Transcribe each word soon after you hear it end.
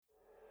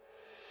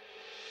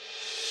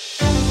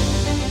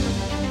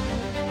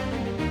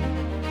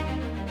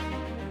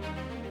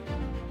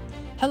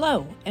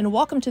Hello, and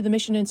welcome to the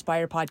Mission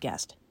Inspire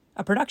podcast,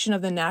 a production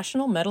of the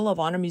National Medal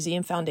of Honor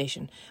Museum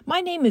Foundation. My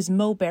name is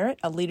Mo Barrett,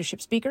 a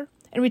leadership speaker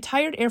and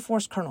retired Air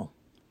Force colonel.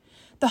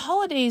 The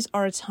holidays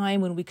are a time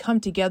when we come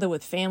together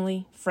with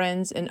family,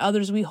 friends, and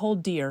others we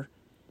hold dear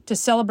to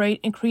celebrate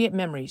and create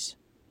memories.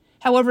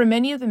 However,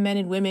 many of the men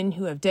and women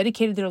who have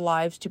dedicated their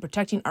lives to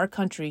protecting our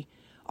country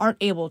aren't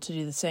able to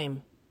do the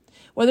same.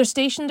 Whether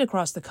stationed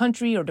across the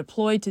country or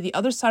deployed to the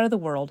other side of the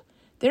world,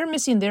 they're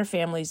missing their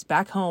families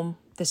back home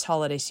this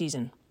holiday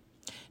season.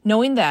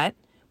 Knowing that,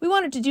 we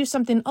wanted to do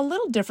something a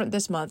little different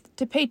this month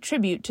to pay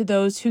tribute to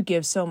those who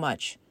give so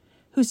much,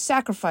 who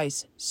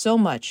sacrifice so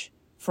much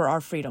for our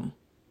freedom.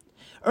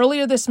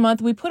 Earlier this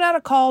month, we put out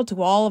a call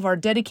to all of our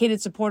dedicated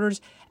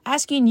supporters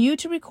asking you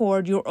to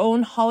record your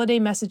own holiday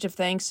message of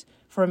thanks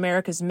for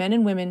America's men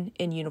and women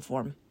in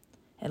uniform.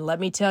 And let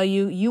me tell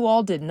you, you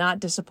all did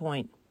not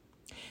disappoint.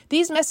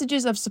 These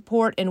messages of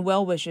support and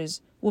well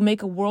wishes will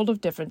make a world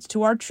of difference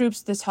to our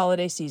troops this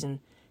holiday season.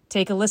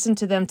 Take a listen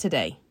to them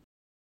today.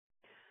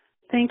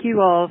 Thank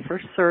you all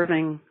for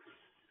serving.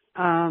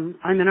 I'm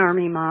an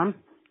Army mom,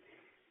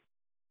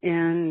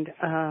 and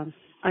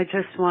I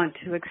just want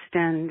to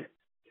extend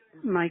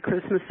my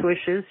Christmas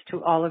wishes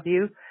to all of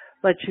you,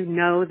 let you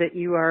know that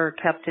you are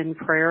kept in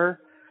prayer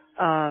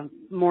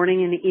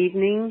morning and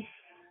evening,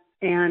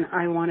 and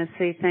I want to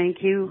say thank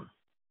you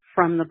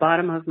from the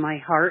bottom of my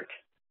heart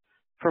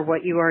for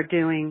what you are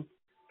doing.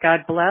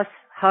 God bless,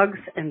 hugs,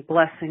 and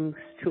blessings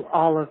to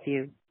all of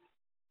you.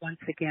 Once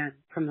again,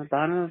 from the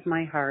bottom of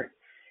my heart,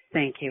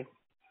 thank you.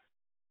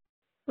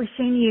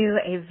 Wishing you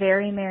a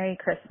very Merry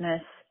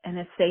Christmas and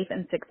a safe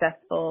and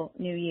successful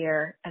New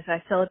Year. As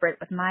I celebrate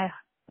with my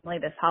family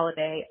this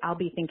holiday, I'll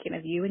be thinking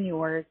of you and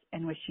yours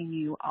and wishing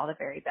you all the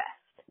very best.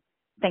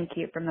 Thank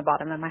you from the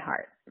bottom of my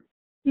heart.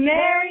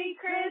 Merry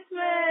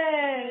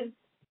Christmas!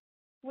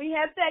 We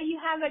hope that you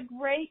have a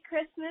great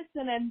Christmas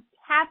and a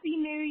Happy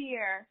New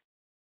Year.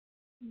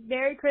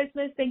 Merry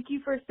Christmas. Thank you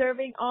for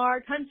serving our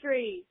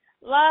country.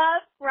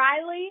 Love,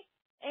 Riley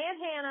and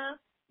Hannah.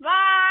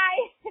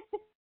 Bye!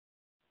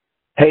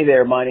 Hey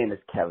there, my name is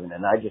Kevin,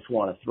 and I just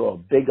want to throw a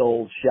big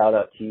old shout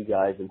out to you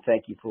guys and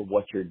thank you for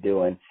what you're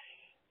doing.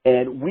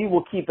 And we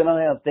will keep an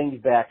eye on things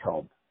back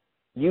home.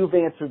 You've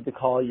answered the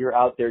call. You're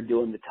out there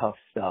doing the tough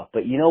stuff.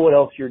 But you know what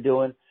else you're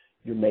doing?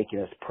 You're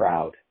making us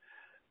proud.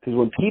 Because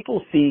when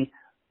people see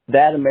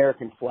that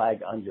American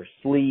flag on your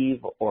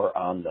sleeve or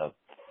on the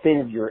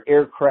fin of your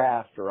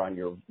aircraft or on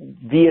your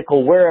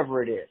vehicle,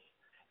 wherever it is,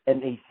 and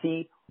they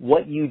see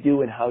what you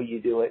do and how you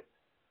do it,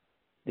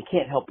 they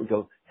can't help but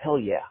go, hell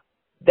yeah,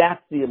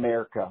 that's the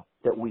America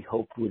that we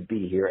hoped would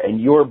be here. And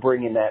you're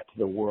bringing that to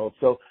the world.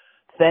 So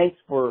thanks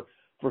for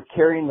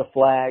carrying the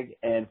flag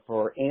and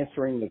for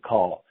answering the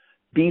call.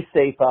 Be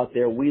safe out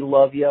there. We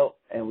love you,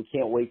 and we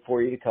can't wait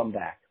for you to come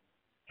back.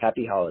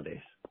 Happy holidays.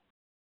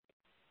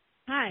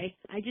 Hi,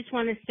 I just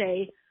want to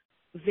say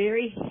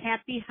very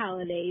happy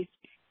holidays,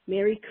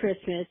 Merry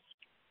Christmas,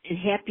 and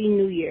Happy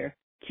New Year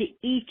to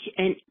each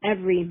and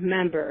every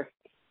member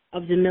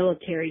of the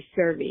military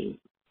serving,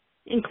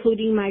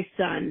 including my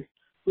son,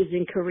 who's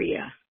in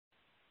Korea.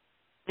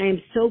 I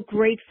am so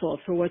grateful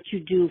for what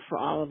you do for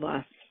all of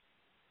us.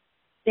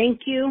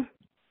 Thank you.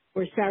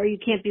 We're sorry you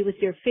can't be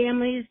with your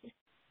families.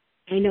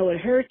 I know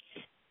it hurts,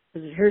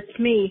 because it hurts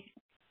me.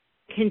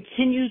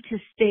 Continue to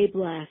stay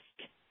blessed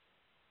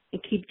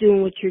and keep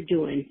doing what you're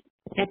doing.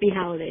 Happy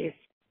holidays.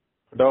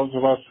 For those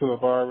of us who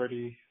have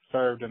already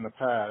served in the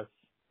past,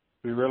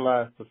 we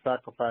realize the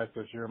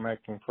sacrifices you're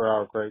making for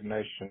our great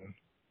nation,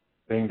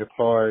 being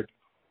deployed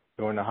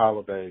during the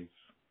holidays,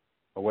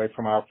 away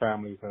from our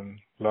families and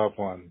loved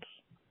ones.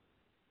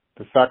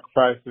 The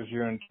sacrifices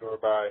you endure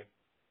by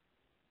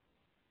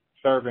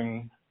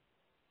serving,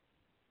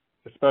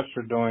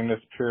 especially during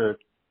this period,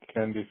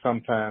 can be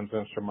sometimes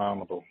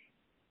insurmountable.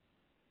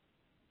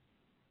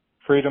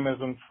 Freedom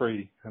isn't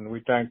free, and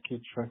we thank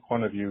each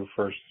one of you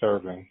for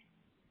serving.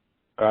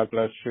 God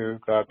bless you,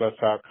 God bless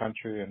our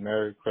country, and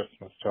Merry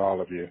Christmas to all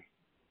of you.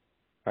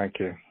 Thank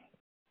you.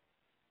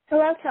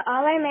 Hello to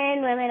all our men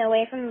and women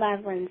away from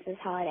loved ones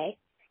this holiday.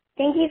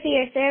 Thank you for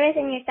your service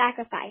and your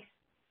sacrifice.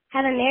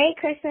 Have a Merry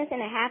Christmas and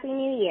a Happy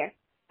New Year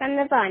from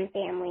the Vaughn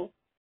family.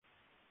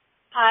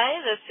 Hi,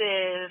 this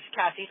is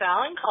Cassie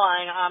Fallon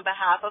calling on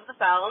behalf of the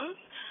Fallons.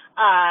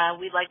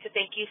 We'd like to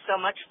thank you so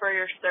much for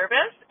your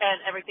service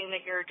and everything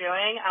that you're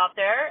doing out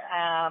there.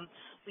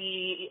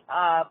 We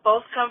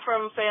both come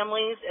from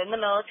families in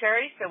the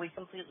military, so we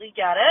completely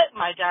get it.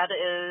 My dad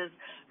is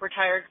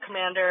retired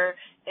commander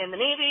in the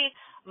Navy.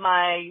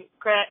 My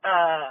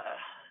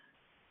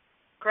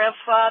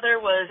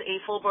grandfather was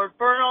a full-board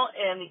colonel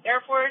in the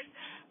Air Force.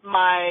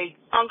 My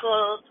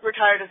uncle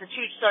retired as a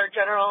two-star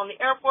general in the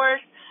Air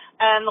Force,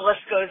 and the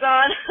list goes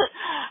on.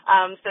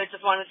 So I just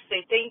wanted to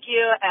say thank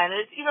you. And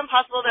it's even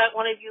possible that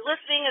one of you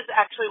listening is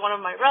actually one of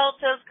my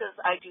relatives, because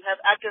I do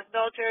have active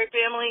military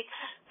family.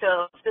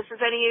 So if this is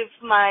any of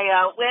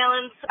my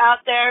Whalens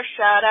out there,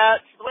 shout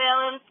out to the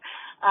Whalens.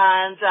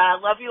 And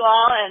love you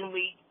all, and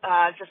we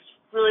just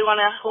really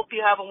want to hope you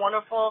have a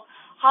wonderful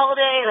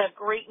holiday and a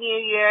great new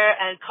year,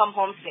 and come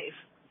home safe.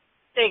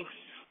 Thanks.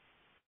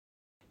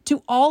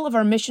 To all of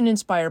our Mission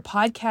Inspire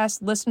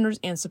podcast listeners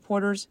and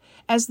supporters,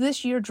 as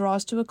this year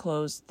draws to a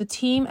close, the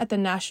team at the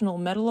National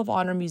Medal of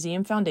Honor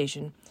Museum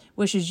Foundation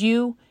wishes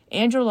you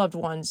and your loved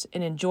ones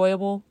an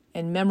enjoyable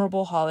and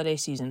memorable holiday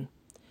season.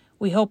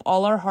 We hope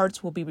all our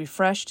hearts will be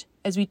refreshed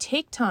as we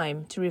take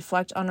time to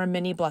reflect on our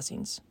many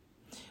blessings.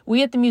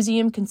 We at the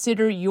museum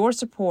consider your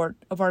support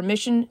of our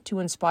mission to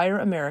inspire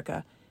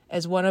America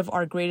as one of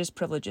our greatest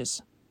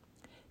privileges.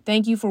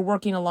 Thank you for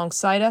working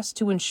alongside us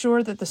to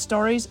ensure that the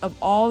stories of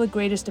all the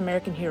greatest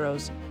American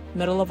heroes,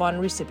 Medal of Honor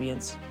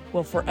recipients,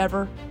 will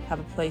forever have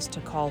a place to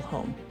call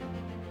home.